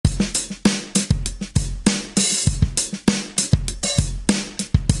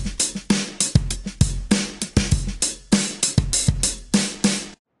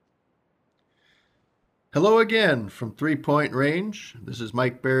Hello again from Three Point Range. This is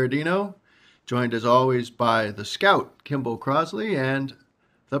Mike Berardino, joined as always by the scout, Kimball Crosley, and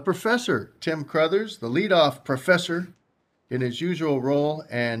the professor, Tim Crothers, the leadoff professor in his usual role,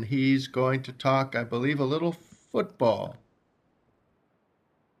 and he's going to talk, I believe, a little football.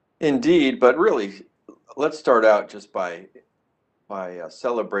 Indeed, but really, let's start out just by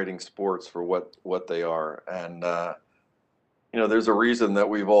celebrating sports for what they are. And there's a reason that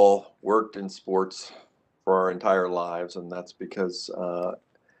we've all worked in sports for our entire lives, and that's because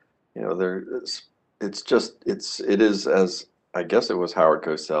there it is, as I guess it was Howard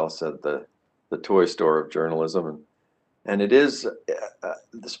Cosell said, the toy store of journalism, and it is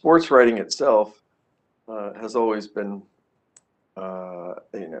the sports writing itself has always been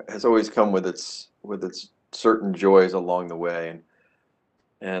has always come with its certain joys along the way,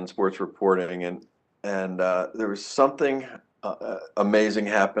 and sports reporting, and there was something amazing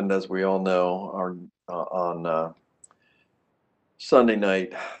happened, as we all know, on Sunday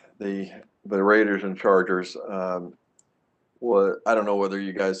night. The Raiders and Chargers. I don't know whether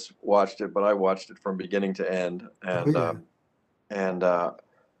you guys watched it, but I watched it from beginning to end, Oh, yeah. and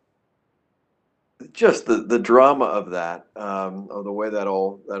just the drama of that, of the way that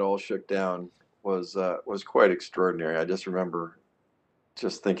all shook down was quite extraordinary. I just remember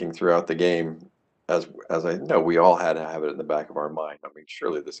just thinking throughout the game, as I know we all had to have it in the back of our mind. I mean,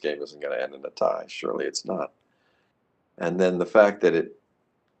 surely this game isn't going to end in a tie. Surely it's not. And then the fact that it,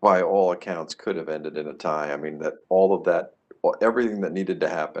 by all accounts, could have ended in a tie. I mean, that all of that, everything that needed to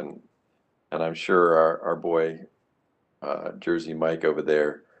happen, and I'm sure our boy Jersey Mike over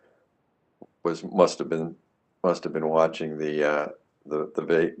there was must have been watching the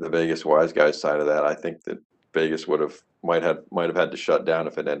Vegas wise guys side of that. I think that Vegas might have had to shut down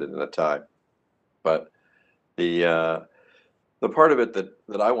if it ended in a tie. But the uh, the part of it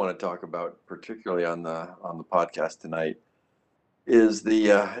that I want to talk about, particularly on the podcast tonight, is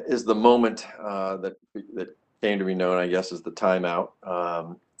the moment that came to be known, I guess, as the timeout,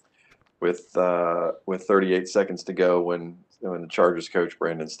 with 38 seconds to go when the Chargers coach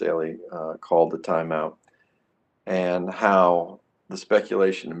Brandon Staley called the timeout, and how the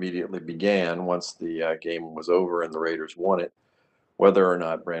speculation immediately began once the game was over and the Raiders won it, whether or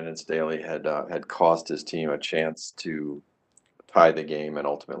not Brandon Staley had cost his team a chance to tie the game and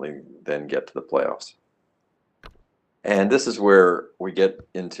ultimately then get to the playoffs. And this is where we get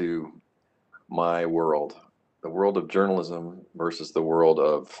into my world, the world of journalism versus the world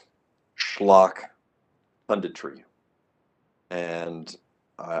of schlock punditry. And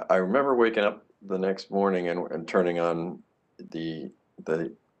I remember waking up the next morning and turning on the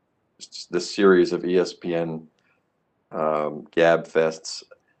the the series of ESPN Gab Fests,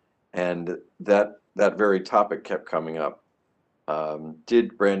 and that very topic kept coming up.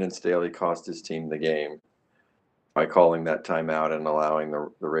 Did Brandon Staley cost his team the game by calling that timeout and allowing the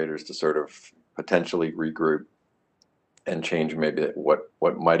Raiders to sort of potentially regroup and change maybe what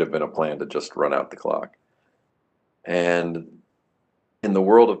might have been a plan to just run out the clock? And in the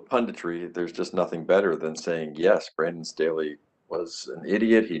world of punditry, there's just nothing better than saying, yes, Brandon Staley was an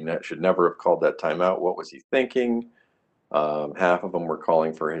idiot. He should never have called that timeout. What was he thinking? Half of them were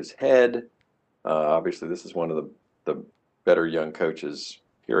calling for his head. Obviously, this is one of the better young coaches,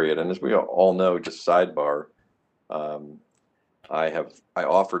 period. And as we all know, just sidebar, um, I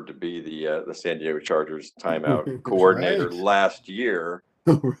offered to be the San Diego Chargers timeout coordinator Right. last year,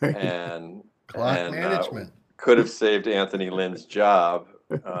 Right. and Clock and management. could have saved Anthony Lynn's job.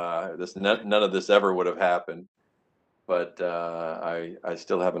 None of this ever would have happened, but I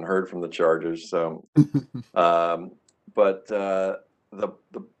still haven't heard from the Chargers. So, um, but the, the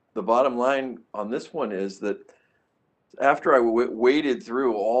the bottom line on this one is that after I waded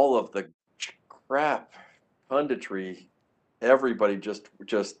through all of the crap punditry, everybody just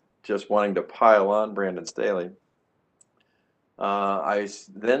wanting to pile on Brandon Staley.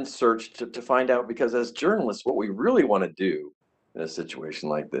 Then searched to find out, because as journalists, what we really want to do in a situation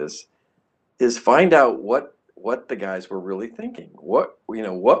like this is find out what the guys were really thinking. What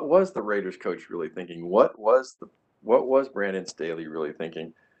was the Raiders coach really thinking? What was Brandon Staley really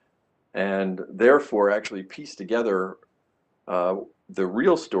thinking? And therefore, actually piece together uh, the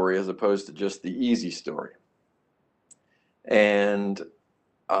real story as opposed to just the easy story. And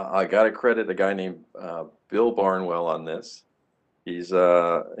I got to credit a guy named Bill Barnwell on this. He's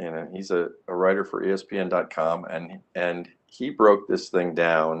a writer for ESPN.com, and he broke this thing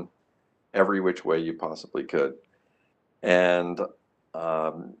down every which way you possibly could, and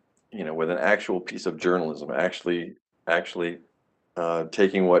with an actual piece of journalism, actually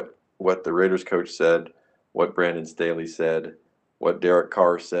taking what the Raiders coach said, what Brandon Staley said, what Derek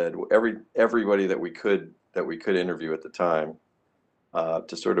Carr said, everybody that we could interview at the time,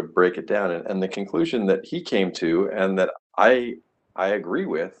 to sort of break it down. And the conclusion that he came to, and that I agree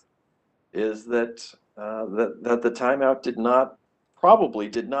with, is that that the timeout probably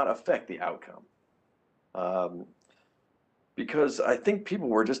did not affect the outcome. Because I think people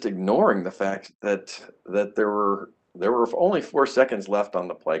were just ignoring the fact that there were only 4 seconds left on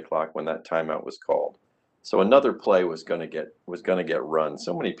the play clock when that timeout was called. So another play was going to get run.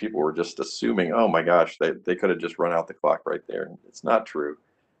 So many people were just assuming, oh my gosh, they could have just run out the clock right there. And it's not true.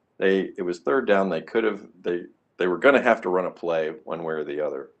 It was third down. They were going to have to run a play one way or the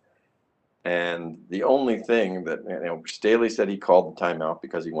other. And the only thing that, Staley said he called the timeout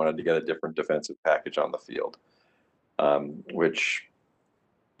because he wanted to get a different defensive package on the field, which,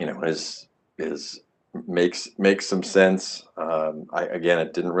 makes some sense. Again,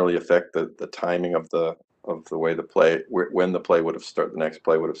 it didn't really affect the timing of the way the play, when the play would have started, the next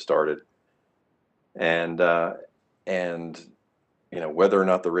play would have started, and whether or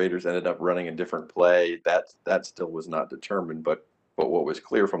not the Raiders ended up running a different play, that still was not determined. But what was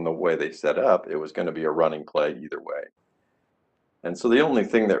clear from the way they set up, it was going to be a running play either way. And so the only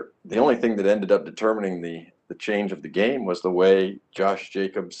thing that ended up determining the change of the game was the way Josh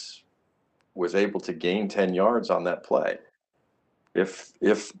Jacobs was able to gain 10 yards on that play. If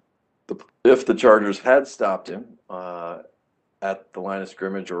the Chargers had stopped him at the line of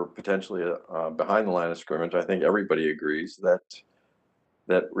scrimmage, or potentially behind the line of scrimmage, I think everybody agrees that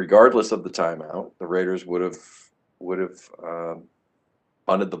regardless of the timeout, the Raiders would have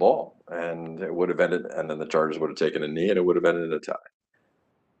punted the ball, and it would have ended, and then the Chargers would have taken a knee, and it would have ended in a tie.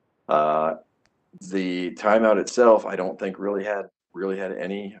 The timeout itself, I don't think really had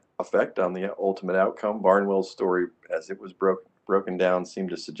any effect on the ultimate outcome. Barnwell's story, as it was broken down,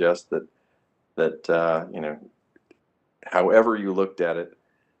 seemed to suggest that however you looked at it,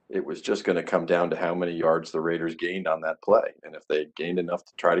 it was just going to come down to how many yards the Raiders gained on that play. And if they gained enough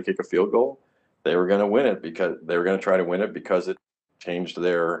to try to kick a field goal, they were going to win it, because they were going to try to win it because it changed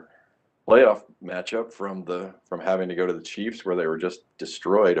their playoff matchup from having to go to the Chiefs, where they were just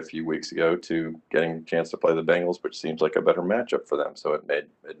destroyed a few weeks ago, to getting a chance to play the Bengals, which seems like a better matchup for them. So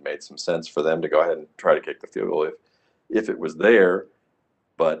it made some sense for them to go ahead and try to kick the field goal if it was there,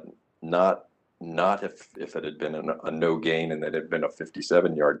 but not if it had been a no gain and that it had been a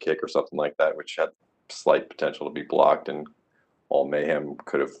 57-yard kick or something like that, which had slight potential to be blocked, and all mayhem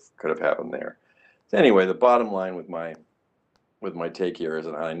could have happened there. So anyway, the bottom line with my take here is,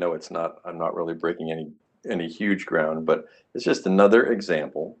 and I know I'm not really breaking any huge ground, but it's just another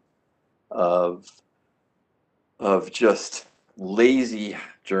example of just lazy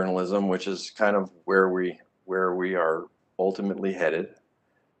journalism, which is kind of where we are ultimately headed,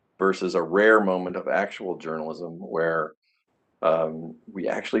 versus a rare moment of actual journalism where we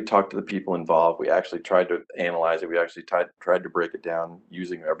actually talked to the people involved. We actually tried to analyze it. We actually tried to break it down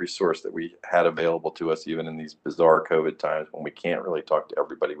using every source that we had available to us, even in these bizarre COVID times when we can't really talk to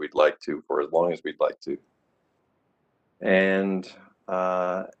everybody we'd like to for as long as we'd like to. And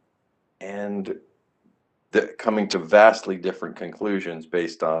coming to vastly different conclusions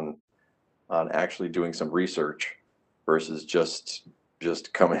based on actually doing some research, versus just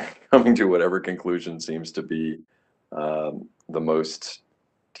coming to whatever conclusion seems to be the most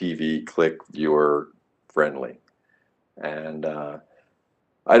TV click viewer friendly. And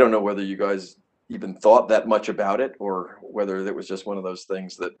I don't know whether you guys even thought that much about it, or whether it was just one of those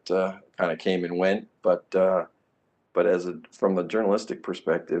things that kind of came and went. But from the journalistic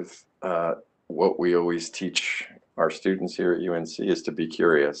perspective, what we always teach our students here at UNC is to be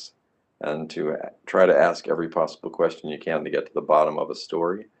curious, and to try to ask every possible question you can to get to the bottom of a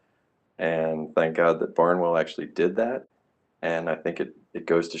story. And thank God that Barnwell actually did that. And I think it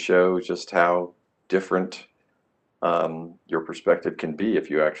goes to show just how different your perspective can be if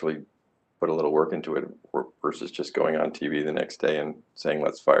you actually put a little work into it, versus just going on TV the next day and saying,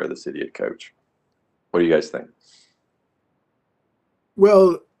 let's fire this idiot coach. What do you guys think?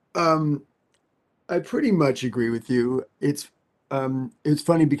 Well, I pretty much agree with you. It's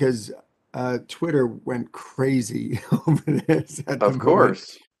funny because Twitter went crazy over this at the Of moment.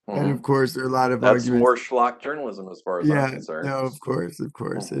 course. And of course, there are a lot of That's arguments. more schlock journalism as far as I'm concerned. No, of course.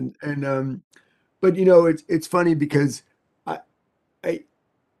 But it's funny because I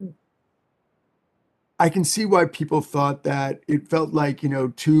can see why people thought that it felt like,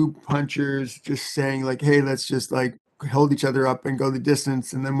 two punchers just saying like, hey, let's just like hold each other up and go the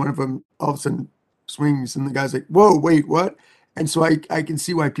distance. And then one of them all of a sudden swings and the guy's like, whoa, wait, what? And so I can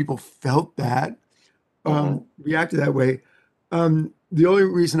see why people felt that, reacted that way. The only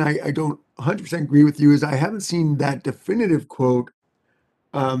reason I don't 100% agree with you is I haven't seen that definitive quote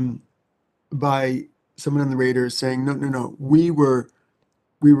um, by someone on the Raiders saying, no, no, no, we were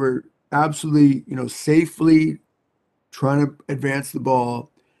absolutely, safely trying to advance the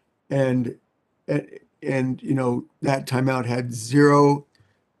ball, and and, that timeout had zero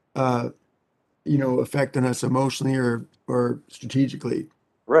uh, effect on us emotionally or strategically.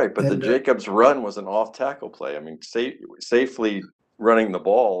 Right, but the And Jacobs run was an off-tackle play. I mean, safely running the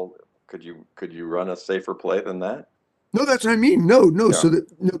ball. Could you run a safer play than that? no, that's what I mean. No, no. Yeah. So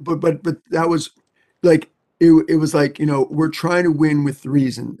that, no, but that was like it was like, we're trying to win with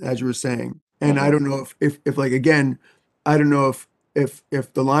reason, as you were saying. And I Hmm. don't know if like again, I don't know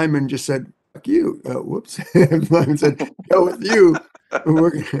if the lineman just said, "Fuck you," whoops. If the lineman said, "Go with you."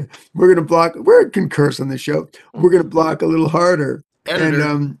 We're gonna block. We're can curse on this show. We're gonna block a little harder, and Editor.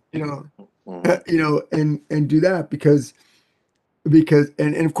 Hmm. and do that because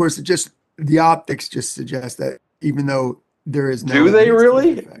and of course it just the optics just suggest that even though there is no Do they evidence to that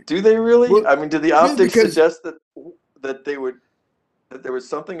really? effect. Do they really? Well, I mean, did the no, optics because suggest that they would that there was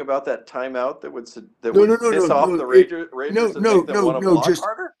something about that timeout that that no, no, would no, no, piss off no, the Raiders and no, make them no, want to no, block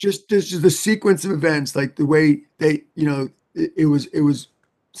harder? just the sequence of events, like the way they, it was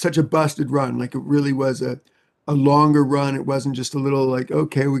such a busted run. Like it really was a longer run. It wasn't just a little like,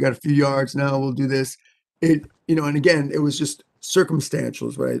 okay, we got a few yards now, we'll do this. And again, it was just circumstantial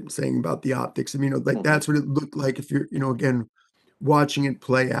is what I'm saying about the optics. I mean, like Hmm. that's what it looked like if you're, again, watching it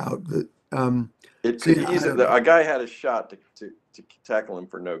play out. It So could yeah, I don't easily. A know. guy had a shot to tackle him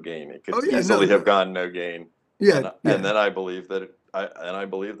for no gain. It could Oh yeah, no, easily have no, gone no gain, yeah, and yeah, then I believe I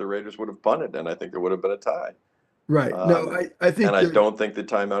believe the Raiders would have punted, and I think there would have been a tie. right. No, Um, I and think I the don't think the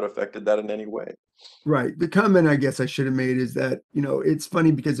timeout affected that in any way. right. The comment I guess I should have made is that, it's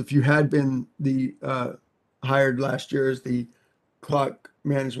funny because if you had been the hired last year as the clock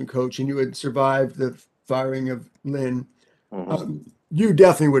management coach and you had survived the firing of Lynn, Hmm. you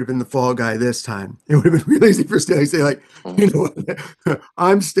definitely would have been the fall guy this time. It would have been real easy for Staley to say, like, Hmm. what,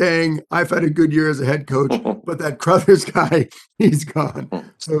 I'm staying. I've had a good year as a head coach, but that Crothers guy, he's gone.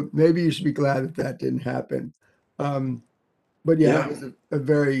 So maybe you should be glad that that didn't happen. Um, but yeah, it Yeah. was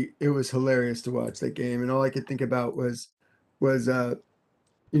it was hilarious to watch that game. And all I could think about was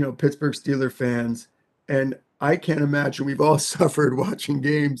Pittsburgh Steeler fans. And I can't imagine we've all suffered watching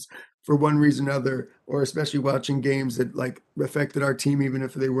games for one reason or another, or especially watching games that like affected our team, even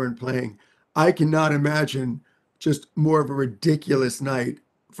if they weren't playing. I cannot imagine just more of a ridiculous night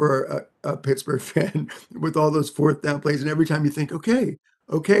for a Pittsburgh fan with all those fourth down plays. And every time you think, okay,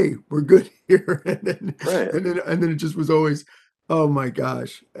 we're good here. Right. And then it just was always, oh my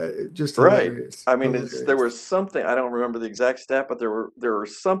gosh, just Right. hilarious, I mean, there hilarious. was something, I don't remember the exact stat, but there were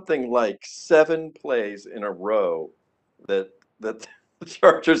something like 7 plays in a row that the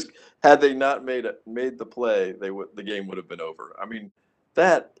Chargers, had they not made the play, the game would have been over. I mean,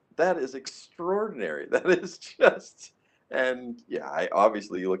 that is extraordinary. That is just, and yeah, I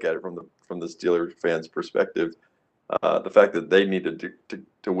obviously you look at it from the Steelers fans' perspective. The fact that they needed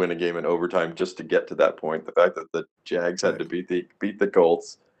to win a game in overtime just to get to that point, the fact that the Jags had to Right. beat the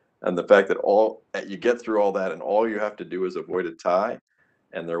Colts, and the fact that all you get through all that and all you have to do is avoid a tie,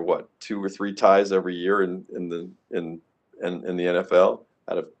 and there are what 2 or 3 ties every year in the NFL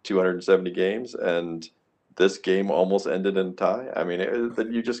out of 270 games, and this game almost ended in a tie. I mean, that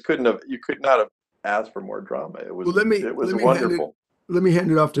you could not have asked for more drama. It Well, was let me it was let me hand it wonderful. let me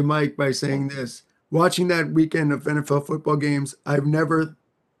hand it off to Mike by saying this. Watching that weekend of NFL football games, I've never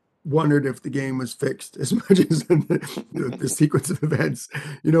wondered if the game was fixed as much as the sequence of events,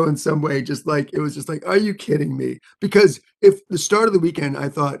 in some way, just like it was just like, are you kidding me? Because if the start of the weekend, I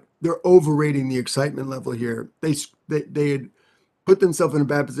thought they're overrating the excitement level here. They had put themselves in a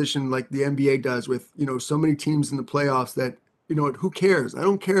bad position like the NBA does with, so many teams in the playoffs that, who cares? I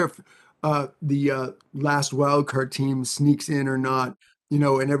don't care if the last wild card team sneaks in or not,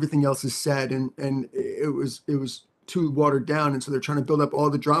 and everything else is said. And it was too watered down. And so they're trying to build up all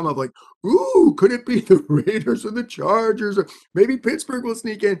the drama of like, ooh, could it be the Raiders or the Chargers or maybe Pittsburgh will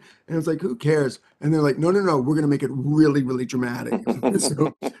sneak in? And it's like, who cares? And they're like, no, no, no, we're going to make it really, really dramatic.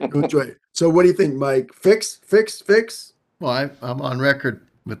 So enjoy it. So what do you think, Mike? Fix, fix, fix? Well, I'm on record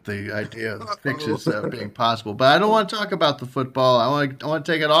with the idea of Oh, fixes being possible, but I don't want to talk about the football. I want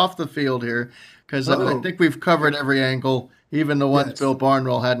to take it off the field here because I oh, think we've covered every angle, even the ones yes. Bill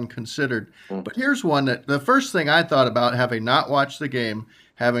Barnwell hadn't considered. But here's one that the first thing I thought about, having not watched the game,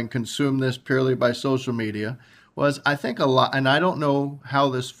 having consumed this purely by social media, was I think a lot, and I don't know how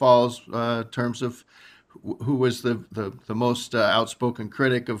this falls in terms of who was the most outspoken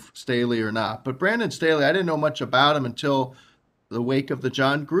critic of Staley or not. But Brandon Staley, I didn't know much about him until the wake of the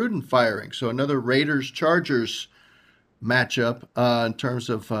John Gruden firing. So another Raiders-Chargers matchup in terms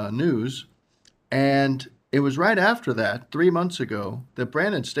of news. And it was right after that, 3 months ago, that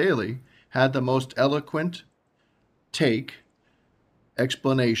Brandon Staley had the most eloquent take,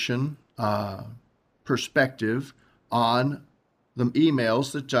 explanation, perspective on the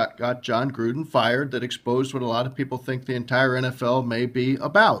emails that got John Gruden fired, that exposed what a lot of people think the entire NFL may be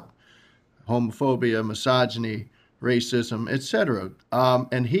about: homophobia, misogyny, racism, etc.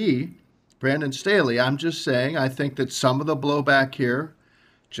 And he, Brandon Staley, I'm just saying, I think that some of the blowback here,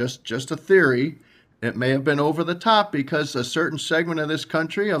 just a theory, it may have been over the top because a certain segment of this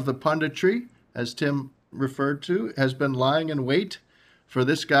country, of the punditry, as Tim referred to, has been lying in wait for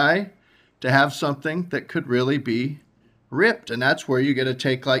this guy to have something that could really be ripped. And that's where you get a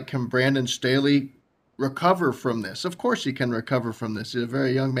take like, can Brandon Staley recover from this? Of course he can recover from this. He's a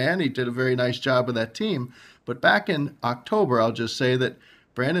very young man. He did a very nice job with that team. But back in October, I'll just say that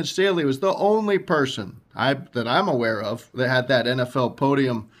Brandon Staley was the only person that I'm aware of that had that NFL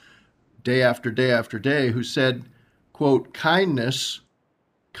podium day after day after day who said, quote, kindness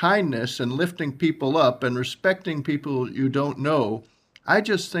and lifting people up and respecting people you don't know. I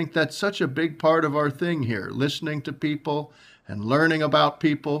just think that's such a big part of our thing here, listening to people and learning about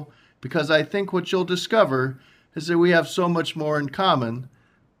people, because I think what you'll discover is that we have so much more in common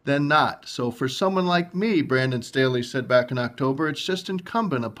than not. So for someone like me, Brandon Staley said back in October, it's just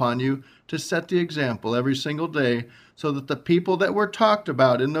incumbent upon you to set the example every single day so that the people that were talked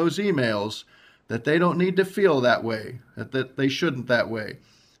about in those emails, that they don't need to feel that way, that they shouldn't that way.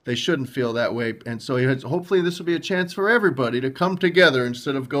 They shouldn't feel that way. And so hopefully this will be a chance for everybody to come together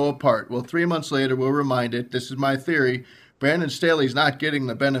instead of go apart. Well, 3 months later, we're reminded, this is my theory, Brandon Staley's not getting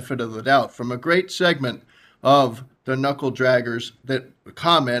the benefit of the doubt from a great segment of the knuckle draggers that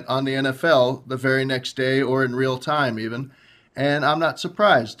comment on the NFL the very next day or in real time even. And I'm not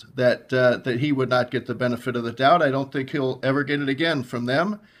surprised that he would not get the benefit of the doubt. I don't think he'll ever get it again from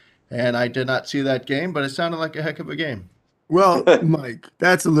them. And I did not see that game, but it sounded like a heck of a game. Well, Mike,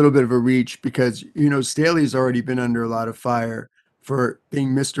 that's a little bit of a reach because, Staley's already been under a lot of fire for being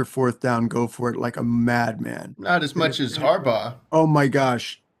Mr. Fourth Down, go for it like a madman. Not as much as Harbaugh. Oh my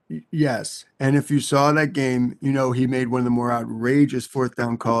gosh. Yes. And if you saw that game, he made one of the more outrageous fourth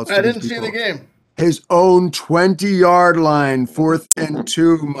down calls. I didn't see the game. His own 20-yard line, 4th and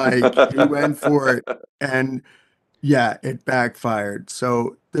 2, Mike. He went for it. And yeah, it backfired.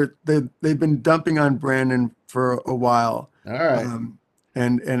 So they've been dumping on Brandon for a while. All right.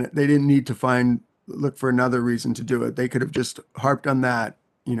 And they didn't need to look for another reason to do it. They could have just harped on that,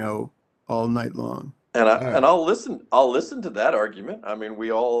 all night long. And I'll listen to that argument. I mean,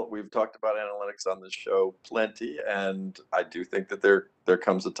 we've talked about analytics on this show plenty, and I do think that there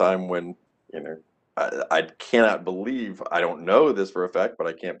comes a time when, I cannot believe, I don't know this for a fact, but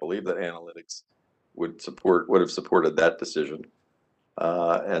I can't believe that analytics would have supported that decision.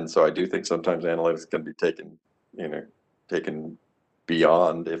 And so I do think sometimes analytics can be taken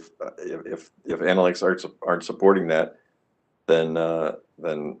beyond. If analytics aren't supporting that, then I'm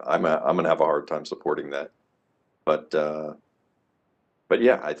gonna have a hard time supporting that. But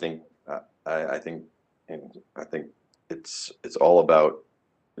yeah, I think it's all about.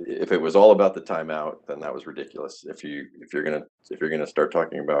 If it was all about the timeout, then that was ridiculous. If you're gonna start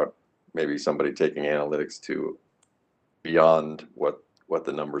talking about maybe somebody taking analytics to beyond what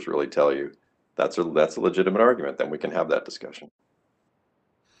the numbers really tell you, that's a legitimate argument. Then we can have that discussion.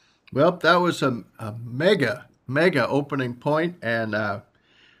 Well, that was a mega opening point, and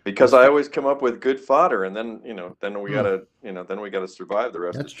because I always come up with good fodder, and then we gotta survive the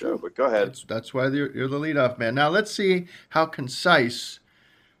rest of the show. But go ahead. That's why you're the leadoff man. Now let's see how concise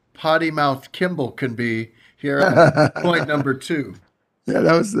potty mouth Kimball can be here at point number 2. Yeah,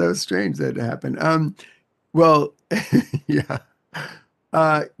 that was strange that it happened. Well, yeah.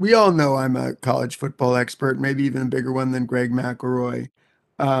 We all know I'm a college football expert, maybe even a bigger one than Greg McElroy.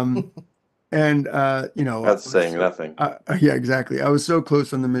 And that's saying nothing. Yeah, exactly. I was so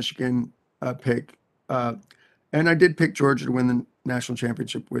close on the Michigan pick, and I did pick Georgia to win the national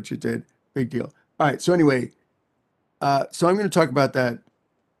championship, which it did. Big deal. All right. So anyway, so I'm going to talk about that.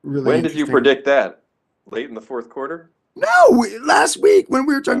 Really. When did you predict that? Late in the fourth quarter? No, last week when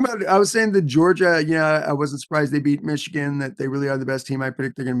we were talking about it, I was saying that Georgia. Yeah, I wasn't surprised they beat Michigan. That they really are the best team. I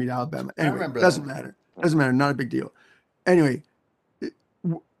predict they're going to beat Alabama. Anyway, doesn't matter. Doesn't matter. Not a big deal. Anyway,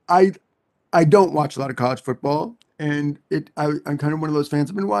 I don't watch a lot of college football, and I'm kind of one of those fans.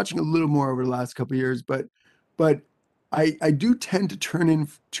 I've been watching a little more over the last couple of years, but I do tend to tune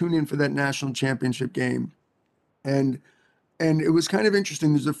in for that national championship game, and it was kind of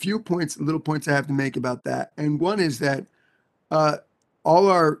interesting. There's a few little points I have to make about that, and one is that uh, all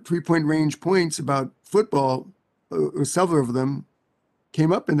our 3-point range points about football, several of them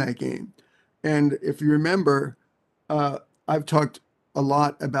came up in that game. And if you remember, I've talked a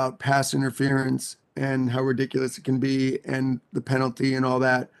lot about pass interference and how ridiculous it can be, and the penalty and all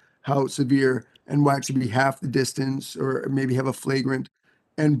that, how severe, and why it should be half the distance or maybe have a flagrant.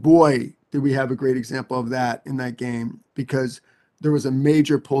 And boy, did we have a great example of that in that game, because there was a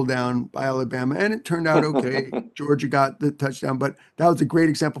major pull down by Alabama, and it turned out okay. Georgia got the touchdown, but that was a great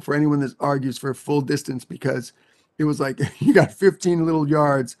example for anyone that argues for full distance, because it was like you got 15 little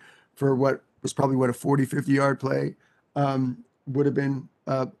yards for what was probably a 40, 50-yard play would have been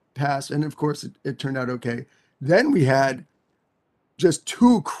pass. And of course, it turned out okay. Then we had just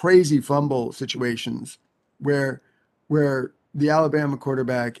two crazy fumble situations where the Alabama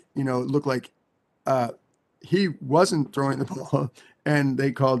quarterback, looked like he wasn't throwing the ball, and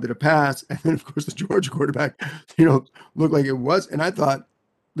they called it a pass. And then, of course, the Georgia quarterback, looked like it was. And I thought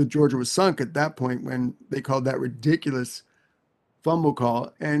the Georgia was sunk at that point when they called that ridiculous fumble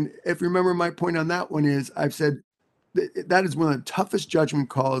call. And if you remember, my point on that one is I've said that is one of the toughest judgment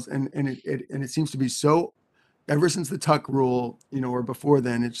calls, and it seems to be so ever since the Tuck rule, or before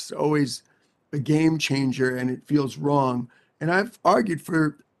then. It's always a game changer, and it feels wrong. And I've argued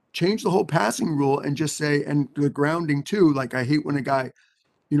for change the whole passing rule and just say, and the grounding too. Like, I hate when a guy,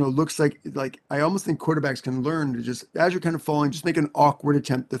 looks like I almost think quarterbacks can learn to just, as you're kind of falling, just make an awkward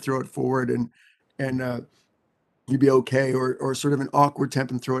attempt to throw it forward, and you'd be okay, or sort of an awkward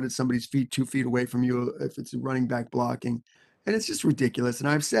attempt and throw it at somebody's feet 2 feet away from you if it's a running back blocking. And it's just ridiculous. And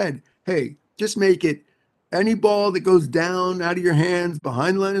I've said, hey, just make it any ball that goes down out of your hands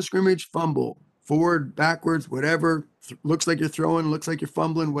behind the line of scrimmage, fumble, forward, backwards, whatever, looks like you're throwing, looks like you're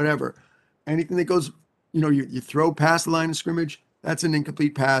fumbling, whatever. Anything that goes, you throw past the line of scrimmage, that's an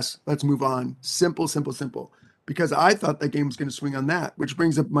incomplete pass. Let's move on. Simple, simple, simple. Because I thought that game was going to swing on that, which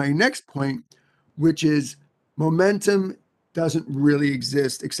brings up my next point, which is momentum doesn't really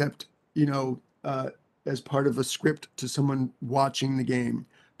exist except, as part of a script to someone watching the game.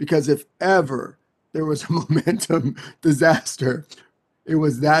 Because if ever there was a momentum disaster, it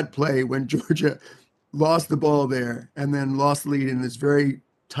was that play when Georgia lost the ball there and then lost the lead in this very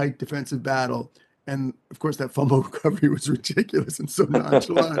tight defensive battle. And of course, that fumble recovery was ridiculous and so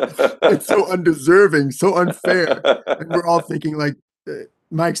nonchalant. It's so undeserving, so unfair. And we're all thinking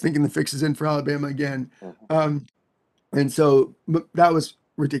Mike's thinking the fix is in for Alabama again. And so that was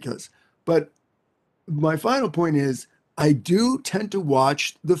ridiculous. But my final point is, I do tend to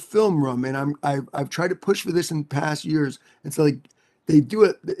watch the film room, and I've tried to push for this in past years. And so they do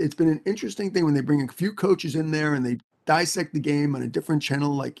it. It's been an interesting thing when they bring a few coaches in there and they dissect the game on a different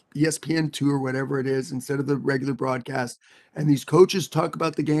channel like ESPN2 or whatever it is, instead of the regular broadcast. And these coaches talk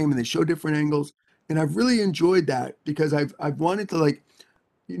about the game and they show different angles. And I've really enjoyed that, because I've wanted to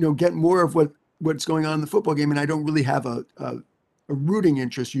get more of what's going on in the football game. And I don't really have a rooting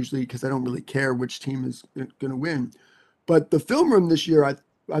interest usually, because I don't really care which team is going to win. But the film room this year,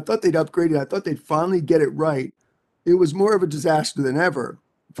 I thought they'd upgrade it. I thought they'd finally get it right. It was more of a disaster than ever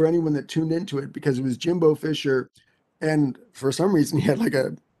for anyone that tuned into it, because it was Jimbo Fisher, and for some reason he had like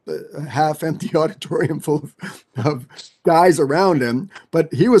a half-empty auditorium full of guys around him,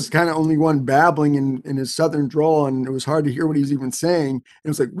 but he was kind of only one babbling in his southern drawl, and it was hard to hear what he was even saying. And it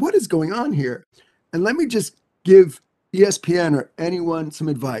was like, what is going on here? And let me just give ESPN or anyone some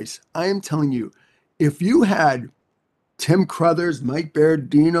advice. I am telling you, if you had Tim Crothers, Mike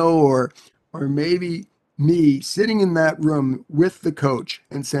Berardino, or maybe me sitting in that room with the coach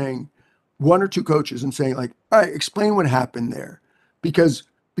and saying, one or two coaches, and saying like, all right, explain what happened there. Because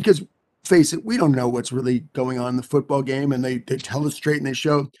face it, we don't know what's really going on in the football game, and they tell us straight and they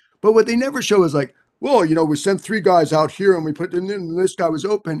show. But what they never show is like, well, we sent 3 guys out here and we put them in, and this guy was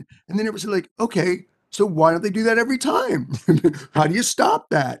open. And they never say like, okay, so why don't they do that every time? How do you stop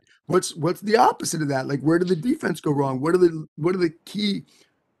that? What's the opposite of that? Like, where did the defense go wrong? What are the key,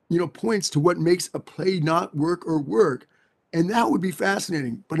 points to what makes a play not work or work? And that would be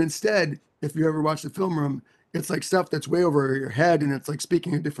fascinating. But instead, if you ever watch the film room, it's like stuff that's way over your head, and it's like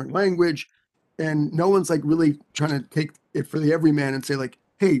speaking a different language, and no one's like really trying to take it for the everyman and say like,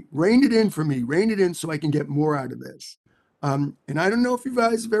 hey, rein it in for me, rein it in so I can get more out of this. And I don't know if you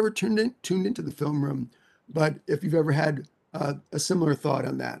guys have ever tuned into the film room, but if you've ever had a similar thought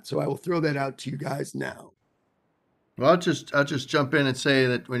on that. So I will throw that out to you guys now. Well, I'll just jump in and say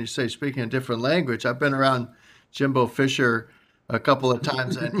that when you say speaking a different language, I've been around Jimbo Fisher a couple of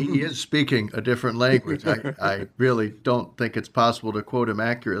times, and he is speaking a different language. I really don't think it's possible to quote him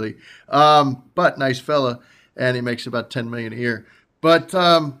accurately. But nice fella, and he makes about $10 million a year. But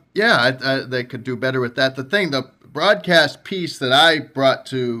they could do better with that. The broadcast piece that I brought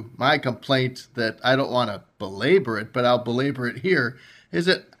to my complaint, that I don't want to belabor it, but I'll belabor it here, is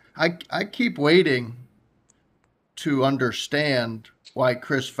that I keep waiting to understand why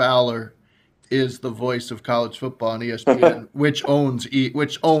Chris Fowler is the voice of college football on ESPN, which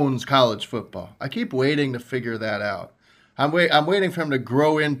owns college football. I keep waiting to figure that out. I'm waiting for him to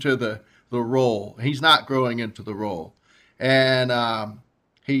grow into the role. He's not growing into the role, and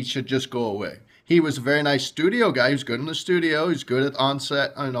he should just go away. He was a very nice studio guy. He's good in the studio. He's good at on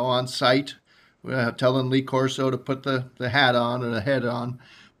site, telling Lee Corso to put the hat on or the head on.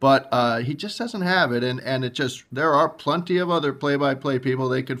 But he just doesn't have it, and it just, there are plenty of other play-by-play people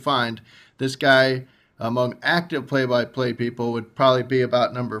they could find. This guy, among active play-by-play people, would probably be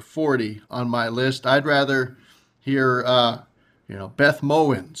about number 40 on my list. I'd rather hear Beth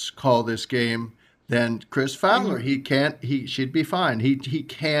Mowins call this game than Chris Fowler. She'd be fine. He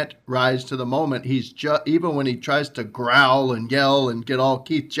can't rise to the moment. He's just, even when he tries to growl and yell and get all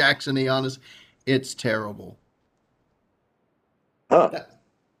Keith Jackson-y on us, it's terrible. Huh.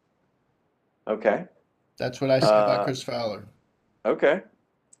 Okay. That's what I say about Chris Fowler. Okay.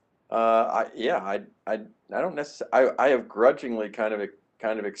 I don't necessarily. I have grudgingly kind of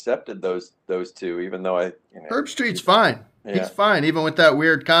accepted those two, even though Herb Street's fine. Yeah. He's fine, even with that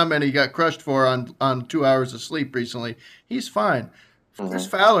weird comment he got crushed for on 2 hours of sleep recently. He's fine. Mm-hmm. Chris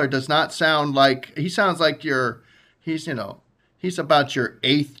Fowler does not sound like, he sounds like he's about your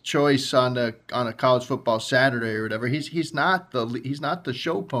 8th choice on a college football Saturday or whatever. He's not the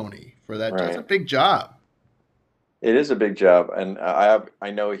show pony for that. Right. That's a big job. It is a big job, and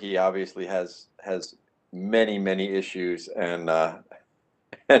I know he obviously has many issues, and not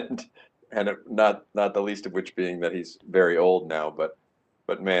the least of which being that he's very old now. But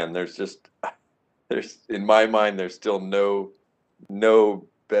man, there's in my mind there's still no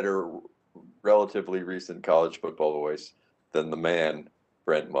better relatively recent college football voice than the man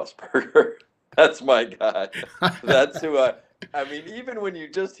Brent Musburger. That's my guy. That's who I mean, even when you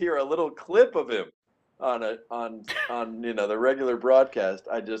just hear a little clip of him on the regular broadcast,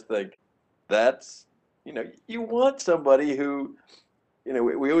 I just think that's, you want somebody who,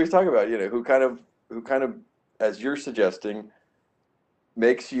 we always talk about, who kind of, as you're suggesting,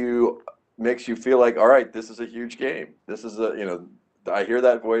 makes you feel like, all right, this is a huge game. This is I hear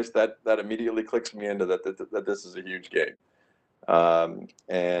that voice, that immediately clicks me into that this is a huge game. And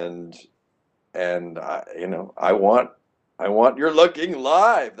I want you're looking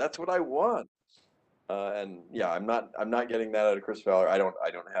live. That's what I want. And yeah, I'm not getting that out of Chris Fowler. I don't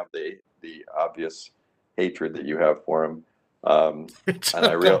have the obvious hatred that you have for him. I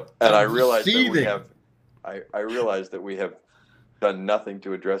realize that we have done nothing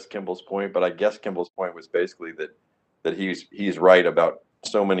to address Kimball's point, but I guess Kimball's point was basically that he's right about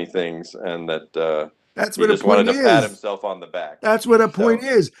so many things, and that that's he what just a point wanted is. to pat himself on the back. That's what a point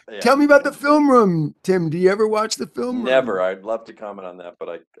is. Yeah. Tell me about the film room, Tim. Do you ever watch the film room? Never. I'd love to comment on that, but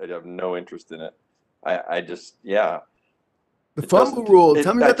I have no interest in it. I just, yeah. The fumble rule.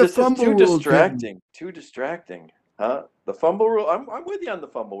 Tell me about the fumble rule. Too distracting. Huh? The fumble rule. I'm with you on the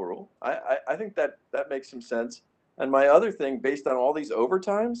fumble rule. I think that makes some sense. And my other thing, based on all these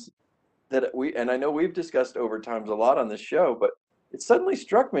overtimes and I know we've discussed overtimes a lot on this show, but it suddenly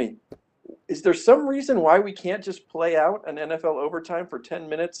struck me. Is there some reason why we can't just play out an NFL overtime for 10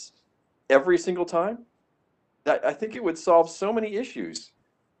 minutes every single time? I think it would solve so many issues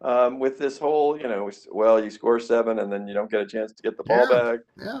with this whole, you score 7 and then you don't get a chance to get the ball back.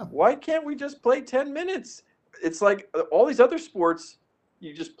 Yeah. Why can't we just play 10 minutes? It's like all these other sports,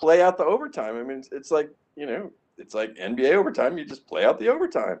 you just play out the overtime. I mean, it's like NBA overtime. You just play out the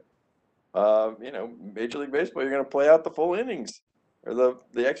overtime. Major League Baseball, you're going to play out the full innings or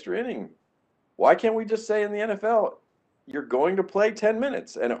the extra inning. Why can't we just say in the NFL, you're going to play 10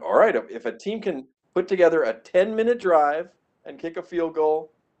 minutes? And all right, if a team can put together a 10-minute drive and kick a field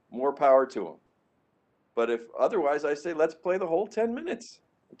goal, more power to them. But if otherwise, I say, let's play the whole 10 minutes.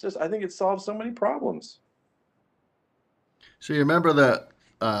 I think it solves so many problems. So you remember the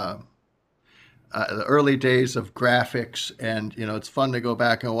early days of graphics, and it's fun to go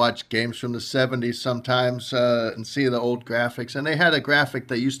back and watch games from the 70s sometimes and see the old graphics. And they had a graphic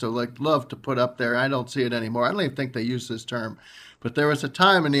they used to love to put up there. I don't see it anymore. I don't even think they use this term, but there was a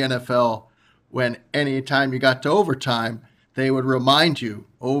time in the NFL when any time you got to overtime, they would remind you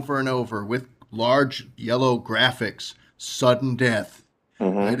over and over with large yellow graphics, sudden death.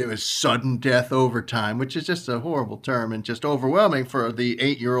 Mm-hmm. Right? It was sudden death overtime, which is just a horrible term and just overwhelming for the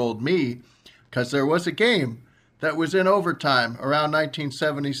 8-year-old me. Because there was a game that was in overtime around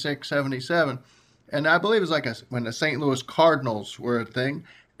 1976, 77. And I believe it was when the St. Louis Cardinals were a thing.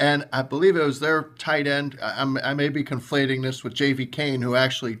 And I believe it was their tight end. I may be conflating this with J.V. Kane, who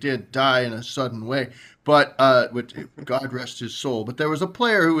actually did die in a sudden way. But God rest his soul. But there was a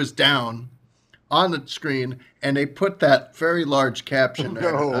player who was down on the screen, and they put that very large caption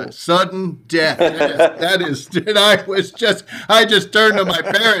there, sudden death. That is, and I just turned to my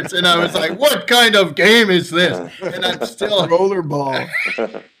parents, and I was like, what kind of game is this? And I'm still rollerball.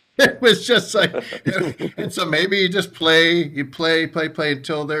 It was just like, and so maybe you just play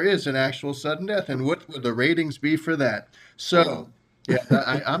until there is an actual sudden death. And what would the ratings be for that? So, yeah,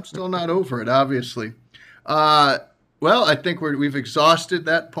 I'm still not over it, obviously. Well, I think we've exhausted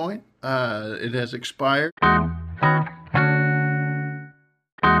that point. It has expired.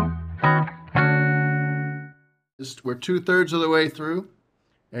 We're 2/3 of the way through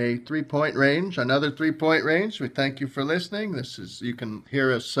a 3-point range, another 3-point range. We thank you for listening. You can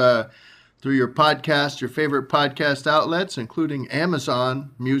hear us through your podcast, your favorite podcast outlets, including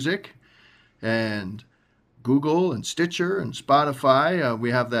Amazon Music and Google and Stitcher and Spotify.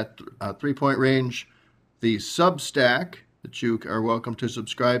 We have that 3-point range, the Substack, that you are welcome to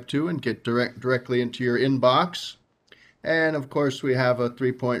subscribe to and get directly into your inbox. And of course, we have a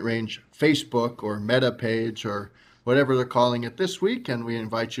 3-point range Facebook or Meta page or whatever they're calling it this week, and we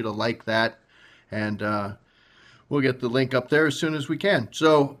invite you to like that, and we'll get the link up there as soon as we can.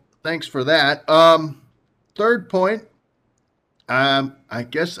 So thanks for that. Third point, I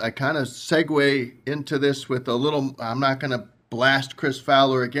guess I kind of segue into this with a little, I'm not going to blast Chris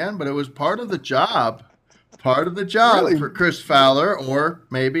Fowler again, but it was part of the job really? For Chris Fowler, or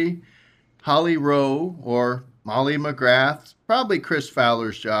maybe Holly Rowe or Molly McGrath, probably Chris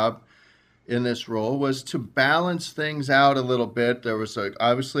Fowler's job in this role was to balance things out a little bit. There was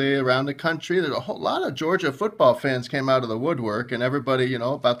obviously around the country, there's a whole lot of Georgia football fans came out of the woodwork, and everybody,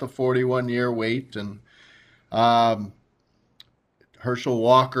 about the 41-year wait, and Herschel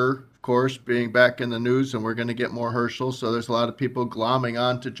Walker, of course, being back in the news, and we're going to get more Herschel. So there's a lot of people glomming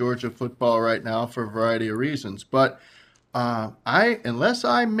on to Georgia football right now for a variety of reasons. But unless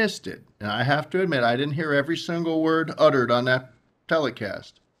I missed it, and I have to admit, I didn't hear every single word uttered on that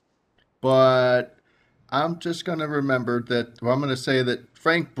telecast. But I'm just going to remember that, I'm going to say that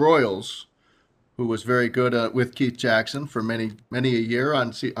Frank Broyles, who was very good with Keith Jackson for many a year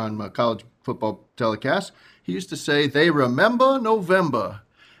on college football telecasts, he used to say, they remember November,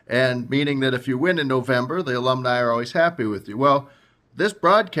 and meaning that if you win in November, the alumni are always happy with you. Well, this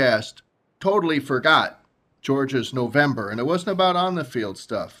broadcast totally forgot Georgia's November, and it wasn't about on-the-field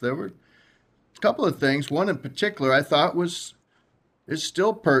stuff. There were a couple of things. One in particular I thought is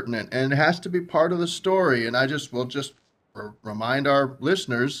still pertinent and has to be part of the story. And will just remind our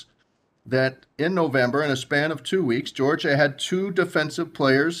listeners that in November, in a span of 2 weeks, Georgia had 2 defensive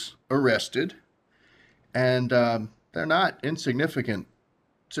players arrested. And they're not insignificant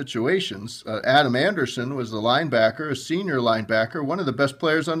situations. Adam Anderson was the linebacker, a senior linebacker, one of the best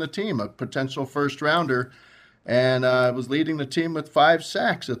players on the team, a potential first rounder, and was leading the team with 5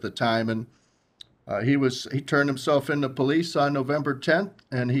 sacks at the time. And he turned himself into police on November 10th,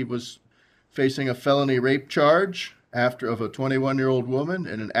 and he was facing a felony rape charge of a 21-year-old woman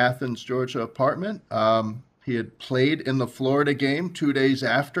in an Athens, Georgia apartment. He had played in the Florida game 2 days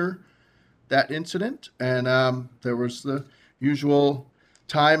after that incident, and there was the usual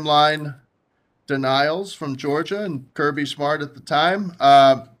timeline denials from Georgia and Kirby Smart at the time.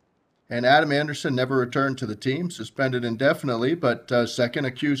 And Adam Anderson never returned to the team, suspended indefinitely. But second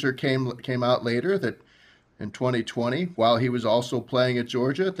accuser came out later that in 2020, while he was also playing at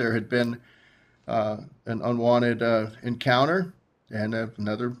Georgia, there had been an unwanted encounter and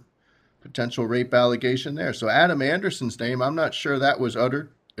another potential rape allegation there. So Adam Anderson's name, I'm not sure that was uttered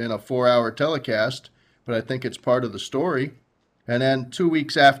in a 4-hour telecast, but I think it's part of the story. And then 2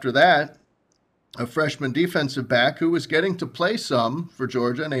 weeks after that, a freshman defensive back who was getting to play some for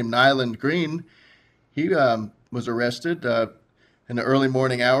Georgia named Nyland Green, he was arrested in the early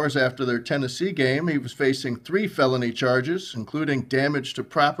morning hours after their Tennessee game. He was facing 3 felony charges, including damage to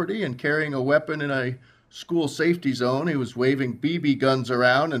property and carrying a weapon in a school safety zone. He was waving BB guns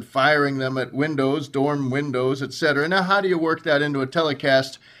around and firing them at windows, dorm windows, etc. Now, how do you work that into a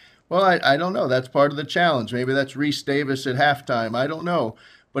telecast? Well, I don't know. That's part of the challenge. Maybe that's Reese Davis at halftime. I don't know.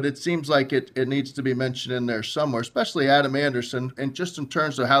 But it seems like it needs to be mentioned in there somewhere, especially Adam Anderson, and just in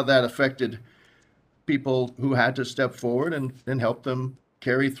terms of how that affected people who had to step forward and help them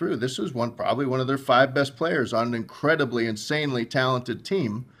carry through. This was probably one of their 5 best players on an incredibly, insanely talented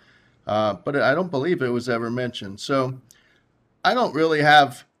team. But I don't believe it was ever mentioned. So I don't really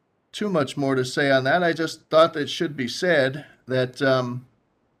have too much more to say on that. I just thought that it should be said that,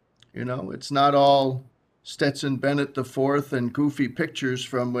 it's not all Stetson Bennett IV and goofy pictures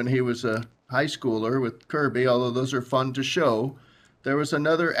from when he was a high schooler with Kirby, although those are fun to show. There was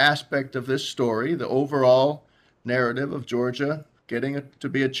another aspect of this story, the overall narrative of Georgia getting to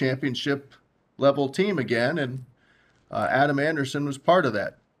be a championship level team again, and Adam Anderson was part of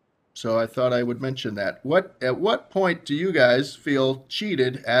that. So I thought I would mention that. At what point do you guys feel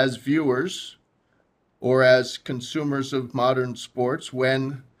cheated as viewers or as consumers of modern sports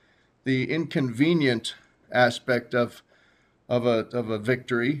when the inconvenient aspect of a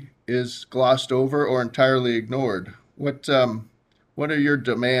victory is glossed over or entirely ignored? What are your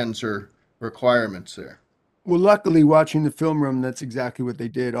demands or requirements there? Well, luckily, watching the film room, that's exactly what they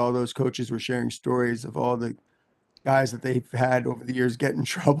did. All those coaches were sharing stories of all the guys that they've had over the years get in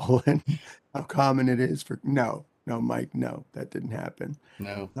trouble and how common it is for Mike, no, that didn't happen.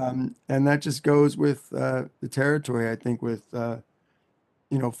 No. And that just goes with the territory, I think, with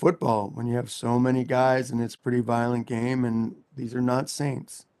football, when you have so many guys and it's a pretty violent game, and these are not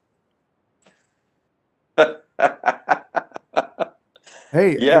saints.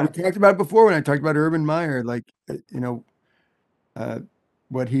 Hey, Yeah. we talked about it before when I talked about Urban Meyer,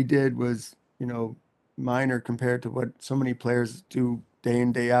 what he did was, minor compared to what so many players do day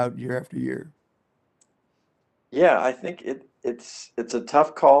in, day out, year after year. Yeah, I think it's a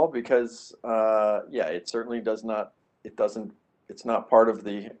tough call because it certainly it's not part of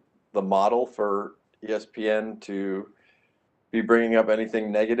the model for ESPN to be bringing up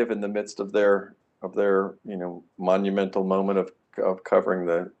anything negative in the midst of their monumental moment of covering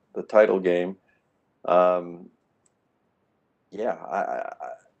the title game.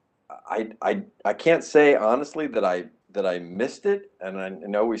 I can't say honestly that I missed it, and I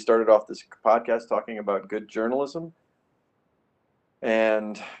know we started off this podcast talking about good journalism,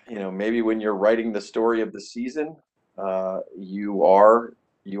 and maybe when you're writing the story of the season, you are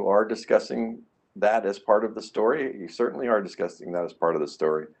discussing that as part of the story. You certainly are discussing that as part of the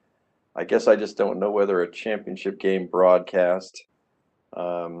story. I guess I just don't know whether a championship game broadcast.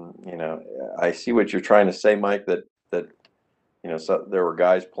 I see what you're trying to say, Mike. That so there were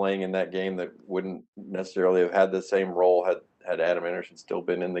guys playing in that game that wouldn't necessarily have had the same role had Adam Anderson still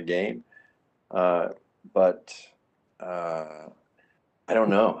been in the game. But I don't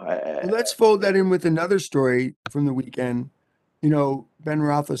know. Let's fold that in with another story from the weekend. Ben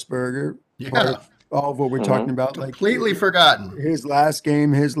Roethlisberger, part Yeah, of all of what we're talking about, completely forgotten. his last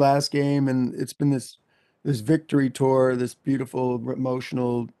game, and it's been this victory tour, this beautiful,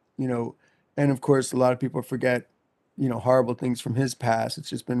 emotional, and of course, a lot of people forget, horrible things from his past. It's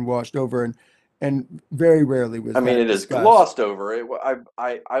just been washed over, and very rarely was. I mean, that it is discussed. glossed over.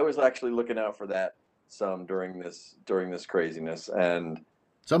 I was actually looking out for that some during this craziness, and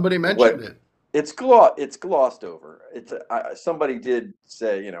Somebody mentioned it. it's glossed over. Somebody did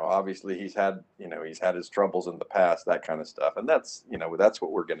say, obviously he's had his troubles in the past, that kind of stuff, and that's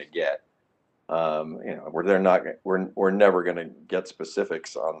what we're going to get. We're never going to get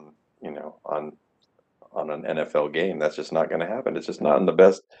specifics on an NFL game. That's just not going to happen. It's just not in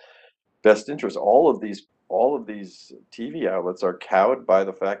the best interest. All of these TV outlets are cowed by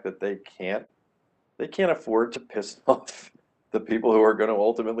the fact that they can't afford to piss off the people who are going to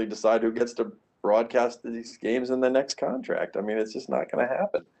ultimately decide who gets to broadcast these games in the next contract. I mean, it's just not going to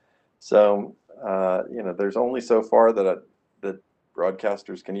happen. So, there's only so far that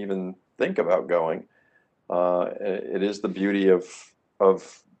broadcasters can even think about going. It is the beauty of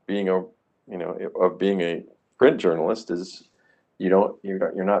being a print journalist is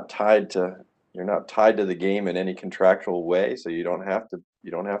you're not tied to the game in any contractual way, so you don't have to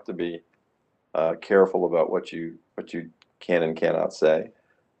be careful about what you can and cannot say.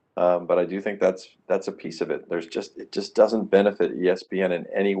 But I do think that's a piece of it. It just doesn't benefit ESPN in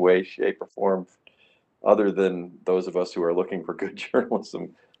any way, shape, or form, other than those of us who are looking for good journalism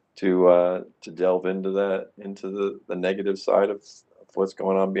to delve into the negative side of what's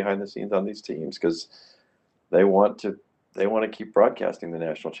going on behind the scenes on these teams, because they want to keep broadcasting the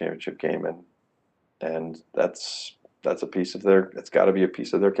national championship game, and that's a piece of it's got to be a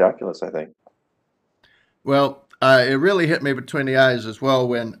piece of their calculus, I think. Well, it really hit me between the eyes as well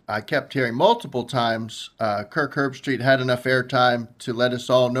when I kept hearing multiple times Kirk Herbstreit had enough airtime to let us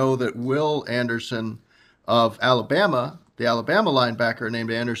all know that Will Anderson of Alabama, the Alabama linebacker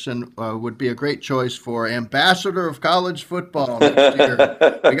named Anderson, would be a great choice for ambassador of college football next year.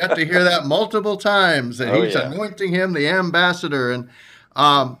 We got to hear that multiple times, that he's anointing him the ambassador. And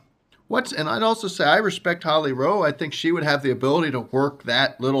I'd also say I respect Holly Rowe. I think she would have the ability to work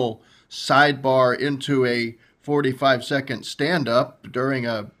that little sidebar into a 45-second stand-up during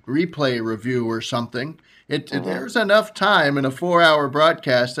a replay review or something There's enough time in a 4-hour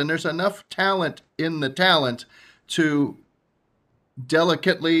broadcast, and there's enough talent in the talent to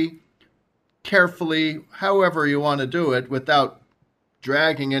delicately, carefully, however you want to do it, without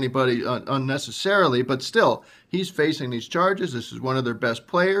dragging anybody unnecessarily. But still, he's facing these charges. This is one of their best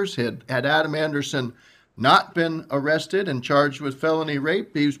players. Had Adam Anderson not been arrested and charged with felony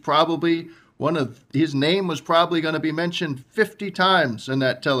rape, he was probably his name was probably going to be mentioned 50 times in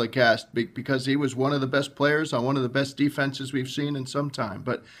that telecast because he was one of the best players on one of the best defenses we've seen in some time.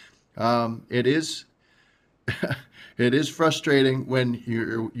 But it is it is frustrating when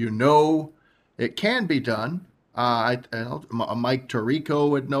you know it can be done. Mike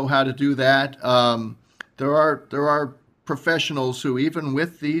Tirico would know how to do that. There are professionals who, even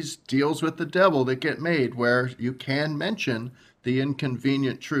with these deals with the devil that get made, where you can mention the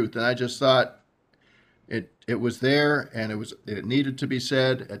inconvenient truth. And I just thought it was there, and it needed to be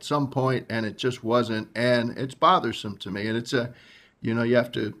said at some point, and it just wasn't, and it's bothersome to me. And it's you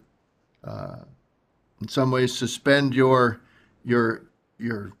have to in some ways suspend your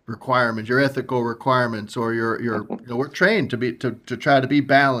requirements, your ethical requirements, or we're trained to try to be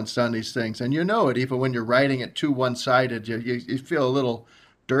balanced on these things, and it even when you're writing it too one-sided, you feel a little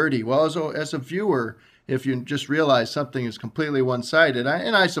dirty. Well, as a viewer, if you just realize something is completely one-sided,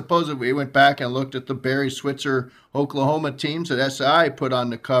 and I suppose if we went back and looked at the Barry Switzer Oklahoma teams that SI put on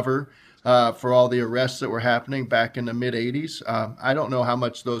the cover for all the arrests that were happening back in the mid-'80s, I don't know how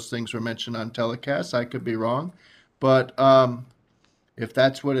much those things were mentioned on telecasts. I could be wrong, but if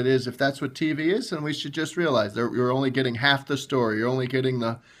that's what it is, if that's what TV is, then we should just realize that you're only getting half the story. You're only getting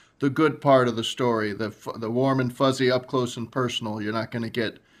the good part of the story, the warm and fuzzy, up close and personal. You're not going to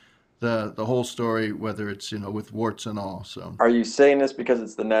get the whole story, whether it's with warts and all. So, are you saying this because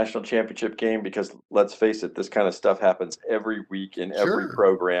it's the national championship game? Because let's face it, this kind of stuff happens every week in every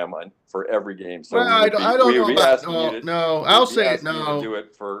program for every game. So well, I don't know about no. I'll say it no. Do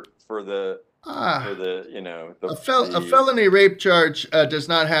it for the. A felony rape charge does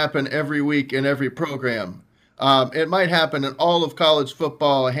not happen every week in every program. It might happen in all of college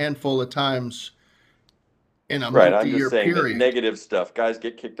football a handful of times in a multi-year period. Negative stuff. Guys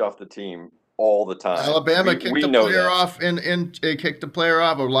get kicked off the team all the time. Alabama kicked a player off a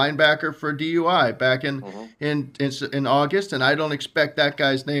linebacker for DUI back in August, and I don't expect that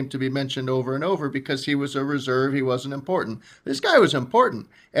guy's name to be mentioned over and over because he was a reserve. He wasn't important. This guy was important,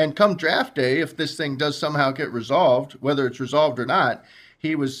 and come draft day, if this thing does somehow get resolved, whether it's resolved or not,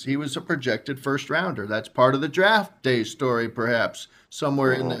 he was a projected first rounder. That's part of the draft day story, perhaps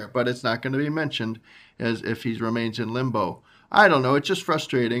somewhere in there, but it's not going to be mentioned as if he remains in limbo. I don't know. It's just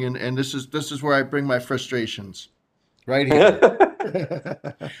frustrating, and this is where I bring my frustrations, right here.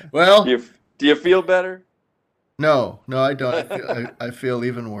 Well, do you feel better? No, I don't. I feel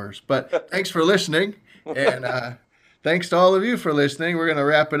even worse. But thanks for listening, and thanks to all of you for listening. We're going to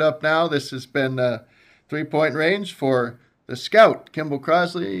wrap it up now. This has been 3-Point Range for the Scout, Kimball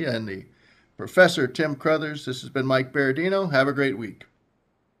Crosley, and the Professor, Tim Crothers. This has been Mike Berardino. Have a great week.